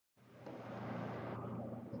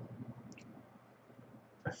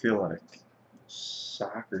I feel like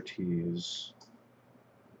Socrates,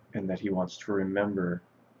 in that he wants to remember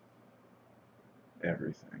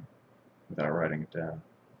everything without writing it down.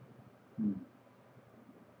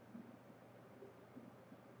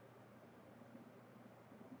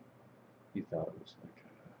 He thought it was like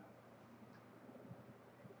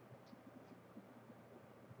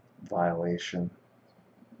a violation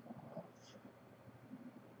of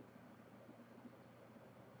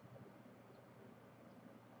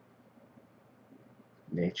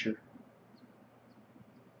nature.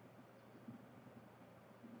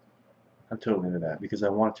 I'm totally into that because I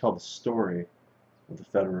want to tell the story of the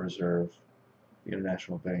Federal Reserve, the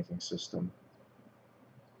international banking system,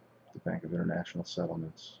 the Bank of International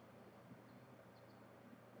Settlements,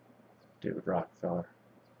 David Rockefeller,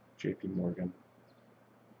 J.P. Morgan,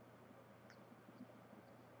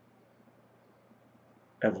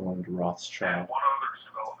 Evelyn Rothschild. And one other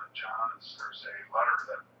development, John, is there's a letter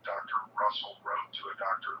that Dr. Russell wrote to a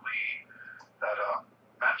Dr. Lee that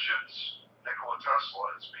mentions Nikola Tesla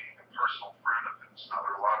as being a personal friend of his. Now,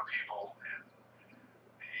 there are a lot of people in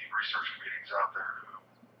the research meetings out there who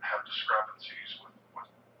have discrepancies with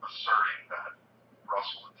asserting that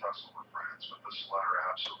Russell and Tesla were friends, but this letter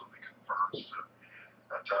absolutely confirms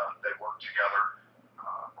that they worked together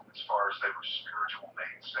as far as they were spiritual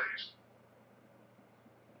mainstays.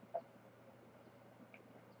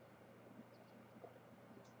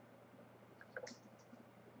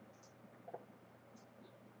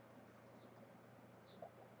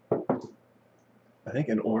 I think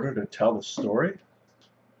in order to tell the story,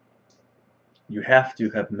 you have to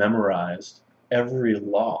have memorized every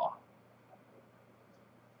law.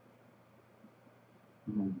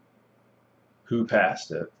 Who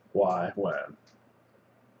passed it, why, when.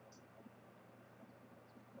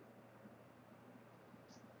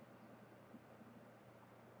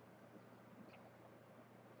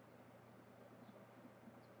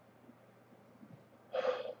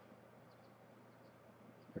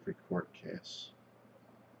 Every court case.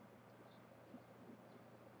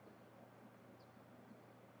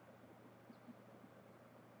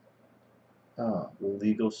 The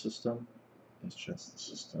legal system is just the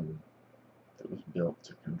system that was built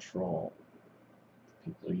to control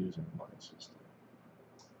the people using the money system.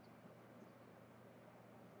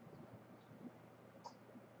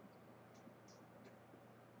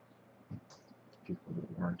 The people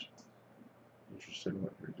that weren't interested in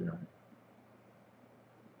what you're doing.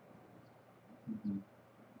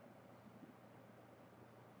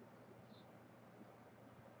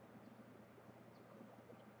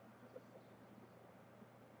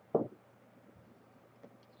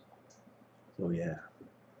 Oh yeah.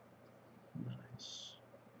 Nice.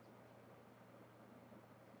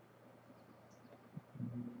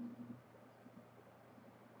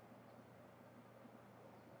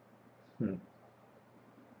 There's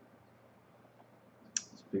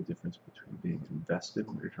a big difference between being invested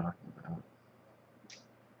in what you're talking about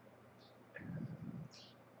and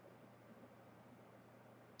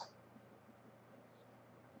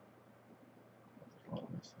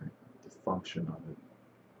almost like the function of it.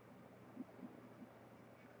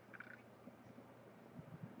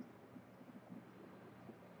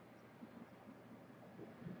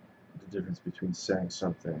 The difference between saying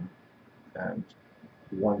something and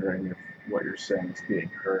wondering if what you're saying is being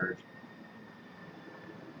heard.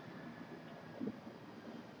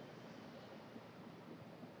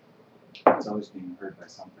 It's always being heard by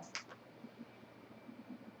something.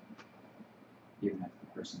 Even if the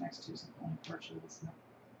person next to you is only partially listening.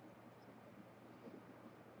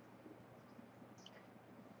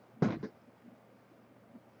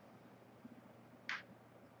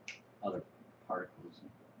 Other particles and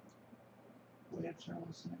waves are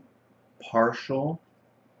listening. Partial?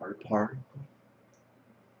 Particle?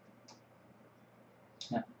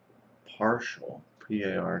 Yeah. Partial.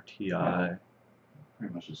 P-A-R-T-I. Yeah.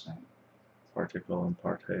 Pretty much the same. Particle and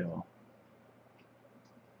partale.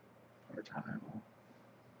 Partile.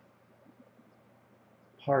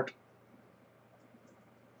 Part.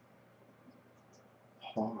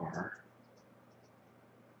 Par.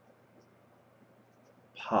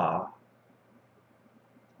 Pa.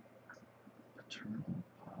 Paternal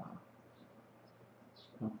pa.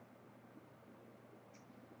 Oh.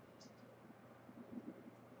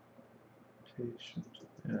 Patient.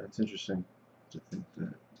 Yeah, it's interesting to think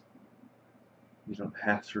that you don't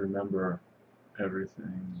have to remember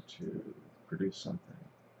everything to produce something.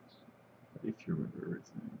 But if you remember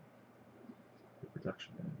everything, the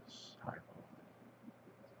production is high quality.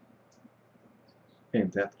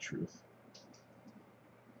 Ain't that the truth?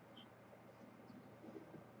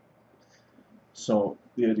 So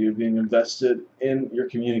the idea of being invested in your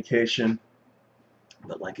communication,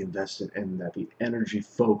 but like invested in that the energy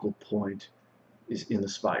focal point is in the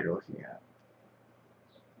spot you're looking at.